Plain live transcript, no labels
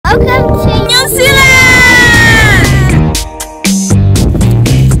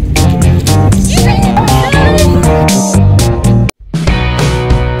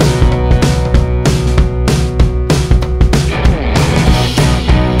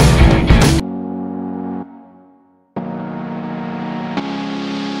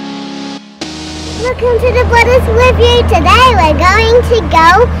Welcome to the Brothers with you. Today we're going to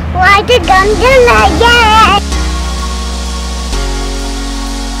go ride the gondola. Yay!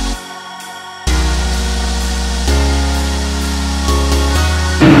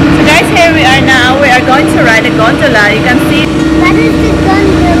 So guys, here we are now. We are going to ride a gondola. You can see. That is the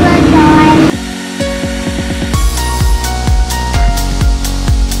gondola, guys.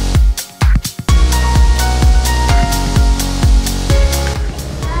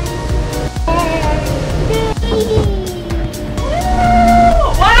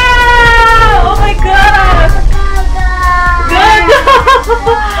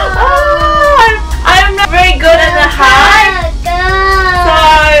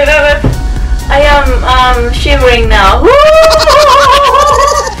 Shivering now. Oh,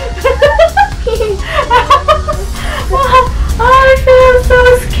 I feel so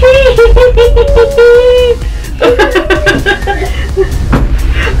scared.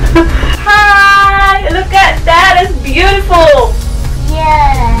 Hi, look at that. It's beautiful.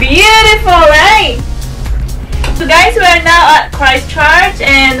 Yeah. Beautiful, right? So guys, we are now at Christchurch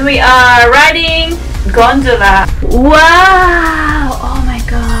and we are riding gondola. Wow. Oh my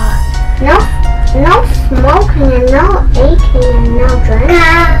god. No smoking and no eating and no drinking.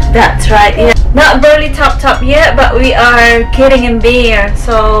 That's right, yeah. Not barely top yet, but we are getting in there.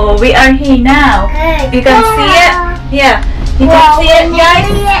 So we are here now. You can see it? Yeah. You can see it, guys?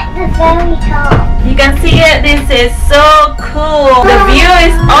 At the very top. You can see it. This is so cool. The view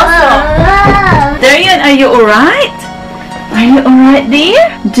is awesome. Darian, are you alright? Are you alright there?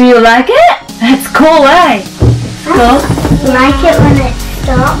 Do you like it? That's cool, right? Cool. Like it when it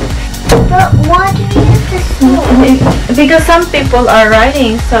stops. But why do you have to stop? Because some people are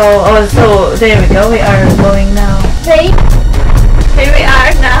riding, so there we go, we are going now. See? Here we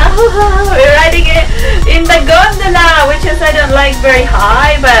are now. We're riding it in the gondola, which is I don't like very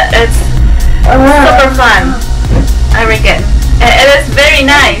high, but it's super fun, I reckon. It is very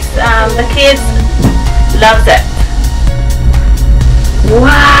nice. The kids loves it.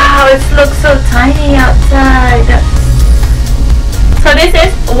 Wow, it looks so tiny outside. So this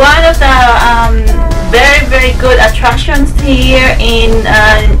is one of the very good attractions here in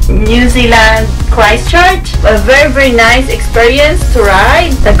New Zealand, Christchurch. A very nice experience to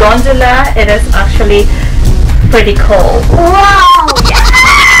ride the gondola. It is actually pretty cool. Wow!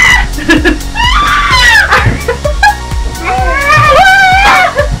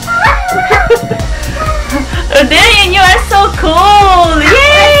 Darian, you are so cool!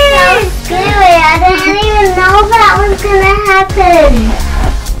 Yay! That's so scary. I didn't even know that was gonna happen.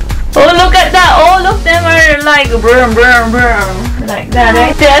 Oh, look at that. All of them are like brum like that,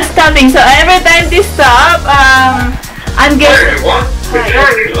 right? They are stopping. So every time they stop, I'm getting...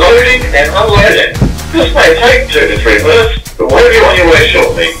 Return loading and unloading. This may take 2 to 3 minutes, but we'll be on your way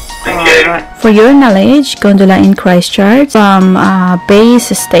shortly. Thank you. For your knowledge, gondola in Christchurch from base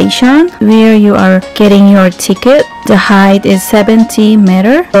station where you are getting your ticket, the height is 70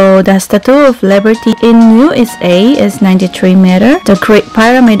 meter. So the Statue of Liberty in USA is 93 meter. The Great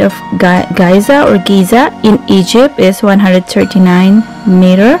Pyramid of Giza in Egypt is 139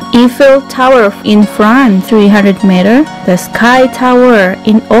 meter. Eiffel Tower in France 300 meter. The Sky Tower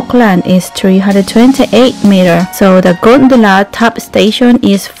in Auckland is 328 meter. So the gondola top station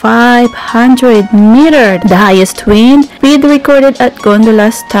is 500 meter. The highest wind speed recorded at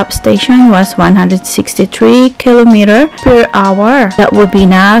gondola's top station was 163 kilometer per hour. That would be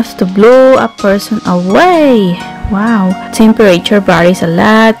enough to blow a person away. Wow. Temperature varies a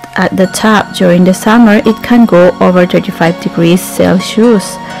lot at the top. During the summer, it can go over 35 degrees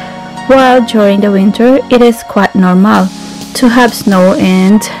Celsius, while during the winter, it is quite normal to have snow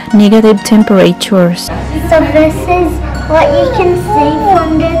and negative temperatures. So this is what you can see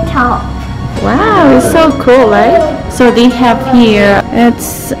from the top. Wow, it's so cool, right? So they have here,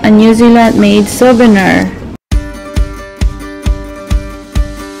 it's a New Zealand made souvenir.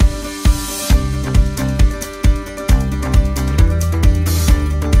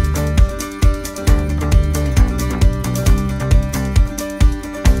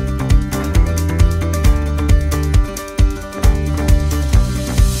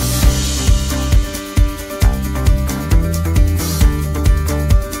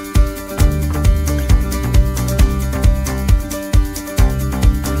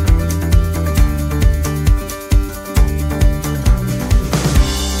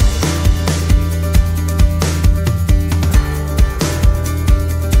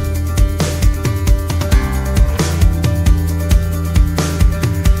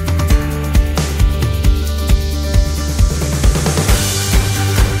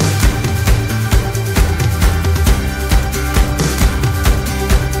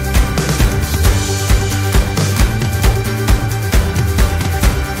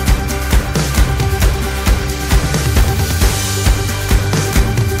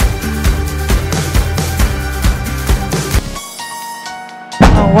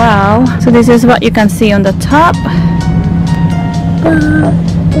 cow. So this is what you can see on the top,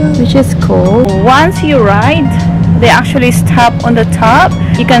 which is cool. Once you ride, they actually stop on the top.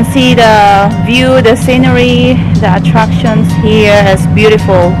 You can see the view, the scenery, the attractions here is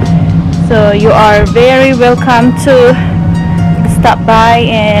beautiful. So you are very welcome to stop by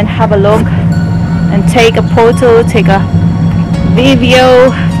and have a look and take a photo, take a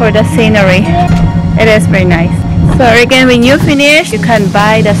video for the scenery. It is very nice. So again, when you finish, you can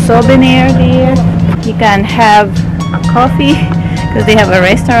buy the souvenir there. You can have a coffee because they have a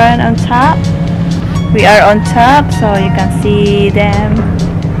restaurant on top. We are on top, so you can see them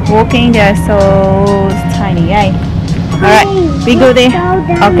walking. They're so tiny, yay. Alright, we go there.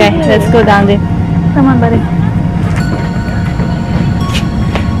 Okay, let's go down there. Come on, buddy.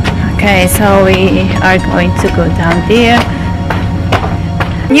 Okay, so we are going to go down there.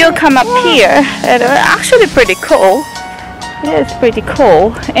 You come up here, it's actually pretty cool. It's pretty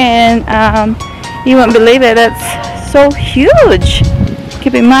cool, and you won't believe it, it's so huge.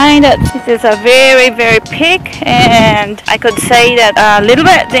 Keep in mind that this is a very, very big, and I could say that a little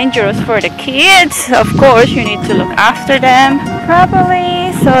bit dangerous for the kids. Of course, you need to look after them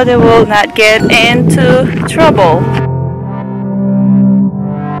properly so they will not get into trouble.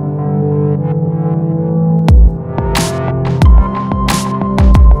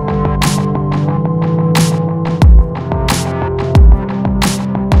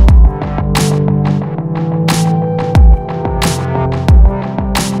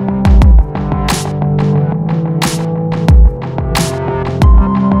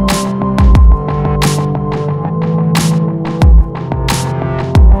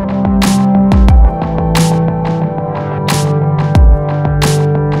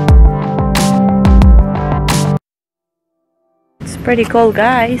 Pretty cool,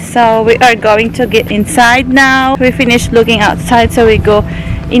 guys. So we are going to get inside now. We finished looking outside, so we go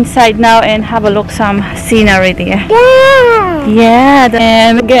inside now and have a look some scenery there. Yeah,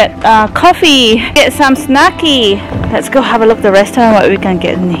 and get coffee, get some snacky. Let's go have a look at the restaurant, what we can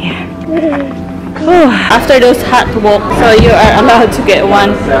get in here. After those hot walk, so you are allowed to get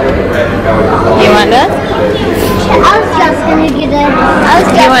one. You want that? I was just gonna get it.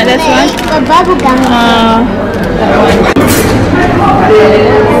 You want this one? The bubble gum. That one.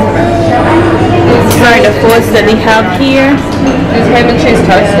 These are the foods that they have here. There's ham and cheese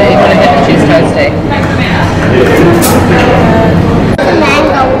toasty. You want a ham and cheese toasty?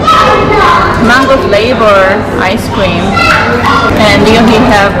 Mango flavor ice cream. And you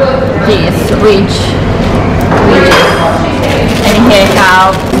have this rich. And here you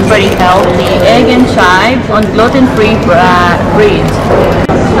have pretty healthy egg and chive on gluten-free bread.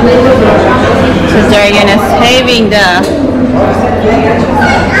 So they're having the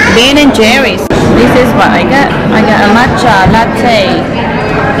Ben and Jerry's. This is what I got. I got a matcha latte.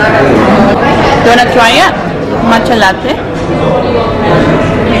 Do you wanna try it? Matcha latte?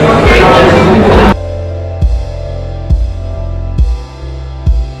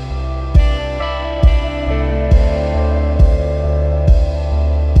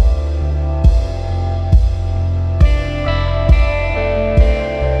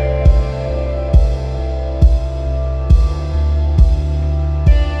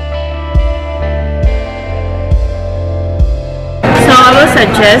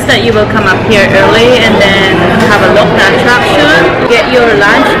 Suggest that you will come up here early and then have a look at the attraction, get your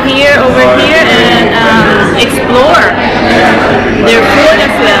lunch here over here, and explore their food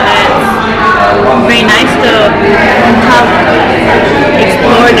as well. It's very nice to have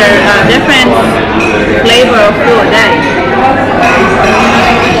explore their different flavor of food.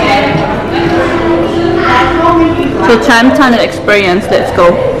 So time tunnel experience. Let's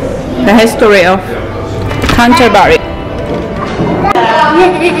go. The history of Canterbury.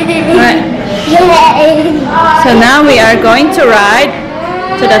 Right. So now we are going to ride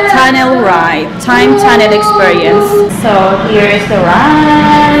to the tunnel ride, time tunnel experience. So here is the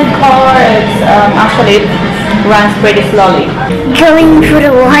ride car. It's actually runs pretty slowly. Going for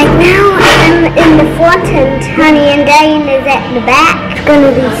the ride now. I'm in the front and Honey and Dane is at the back. It's going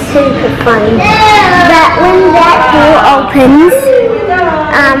to be super fun. But when that door opens,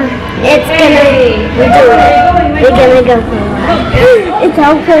 it's going to, we're going to go for a ride. It's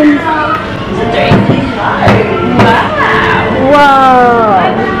open. Whoa.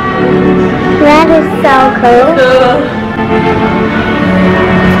 That is so cool.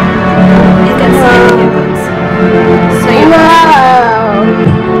 You can see it. So you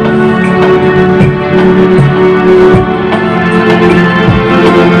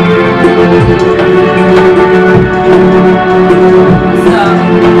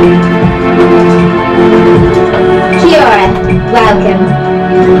Kia ora. Welcome.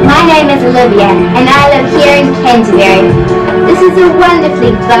 Olivia, and I live here in Canterbury. This is a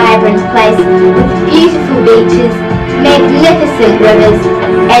wonderfully vibrant place with beautiful beaches, magnificent rivers,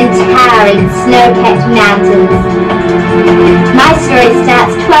 and towering snow-capped mountains. My story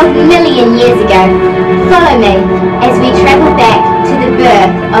starts 12 million years ago. Follow me as we travel back to the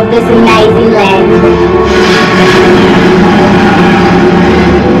birth of this amazing land.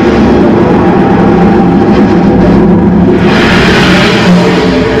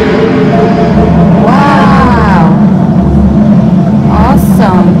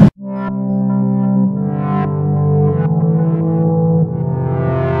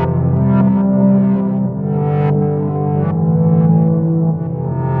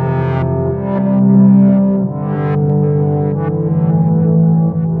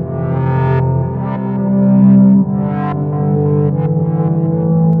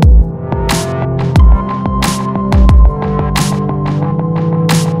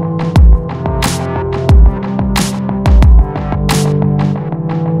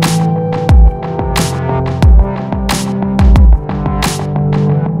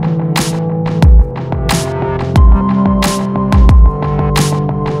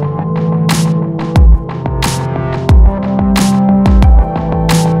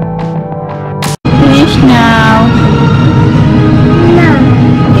 Now. No.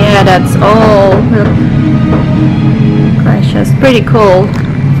 Yeah, that's all. Gosh, that's pretty cool.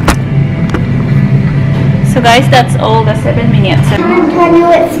 So guys, that's all the 7 minutes. I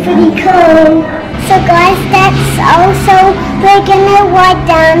know it's pretty cool. So guys, that's also, we're gonna ride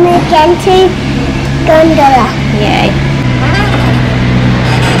down again to gondola. Yay.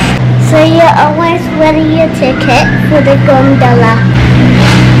 So you're always ready your ticket for the gondola.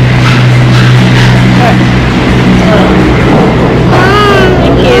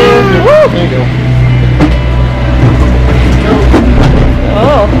 Thank you.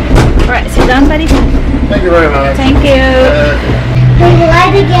 Oh. Alright, sit down, buddy. Thank you very much. Thank you. We're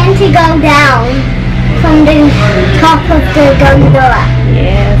ready again to go down from the top of the gondola.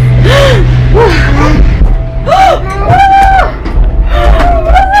 Yes.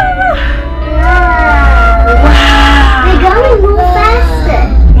 We're going more faster.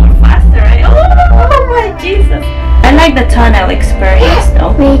 More faster, right? Oh my Jesus. I like the tunnel experience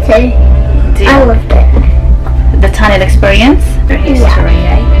though. Me too. I loved it. The tunnel experience? The history,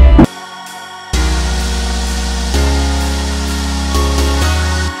 right?